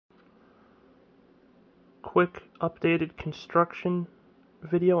quick updated construction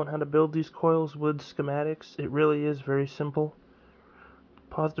video on how to build these coils with schematics. It really is very simple.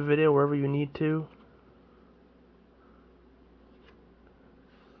 Pause the video wherever you need to.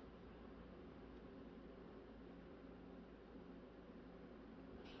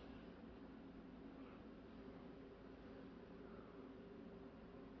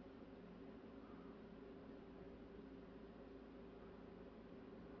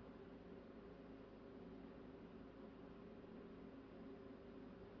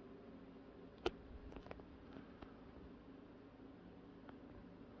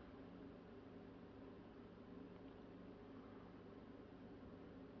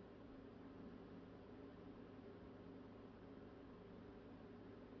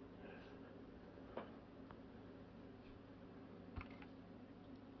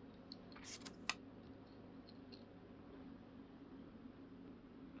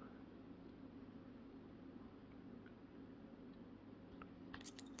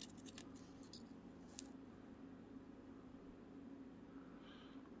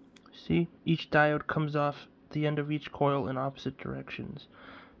 See, each diode comes off the end of each coil in opposite directions.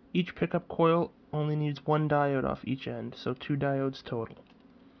 Each pickup coil only needs one diode off each end, so 2 diodes total.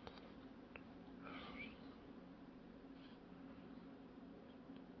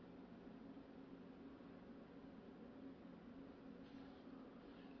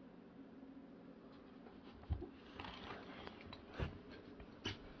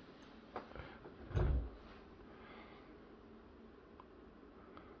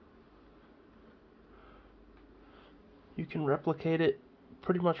 You can replicate it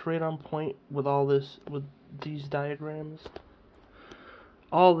pretty much right on point with these diagrams.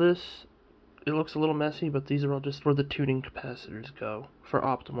 All this, it looks a little messy, but these are all just where the tuning capacitors go for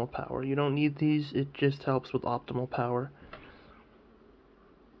optimal power. You don't need these, it just helps with optimal power.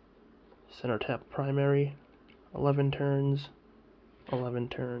 Center tap primary, 11 turns, 11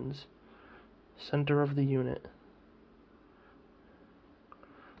 turns. Center of the unit.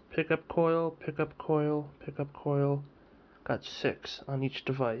 Pickup coil, pickup coil, pickup coil. Got 6 on each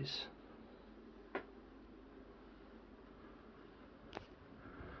device.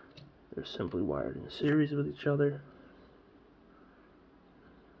 They're simply wired in series with each other.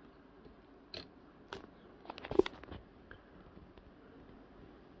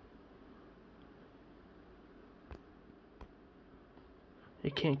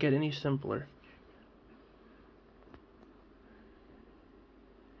 It can't get any simpler.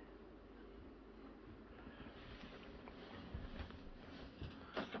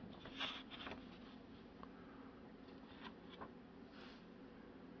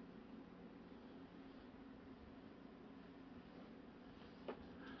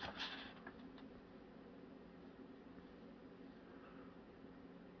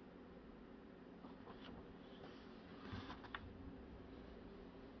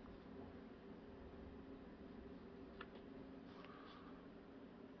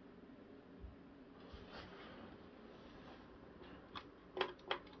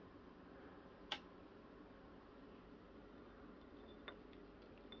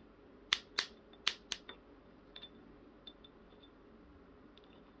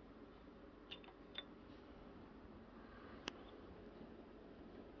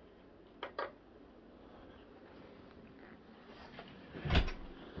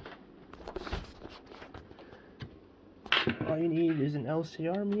 All you need is an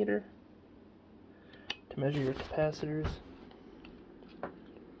LCR meter to measure your capacitors.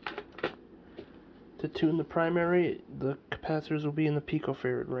 To tune the primary, the capacitors will be in the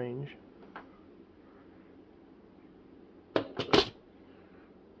picofarad range.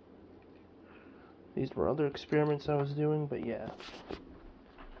 These were other experiments I was doing, but yeah.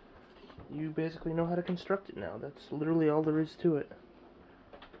 You basically know how to construct it now. That's literally all there is to it.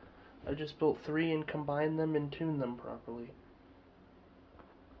 I just built 3 and combined them and tuned them properly.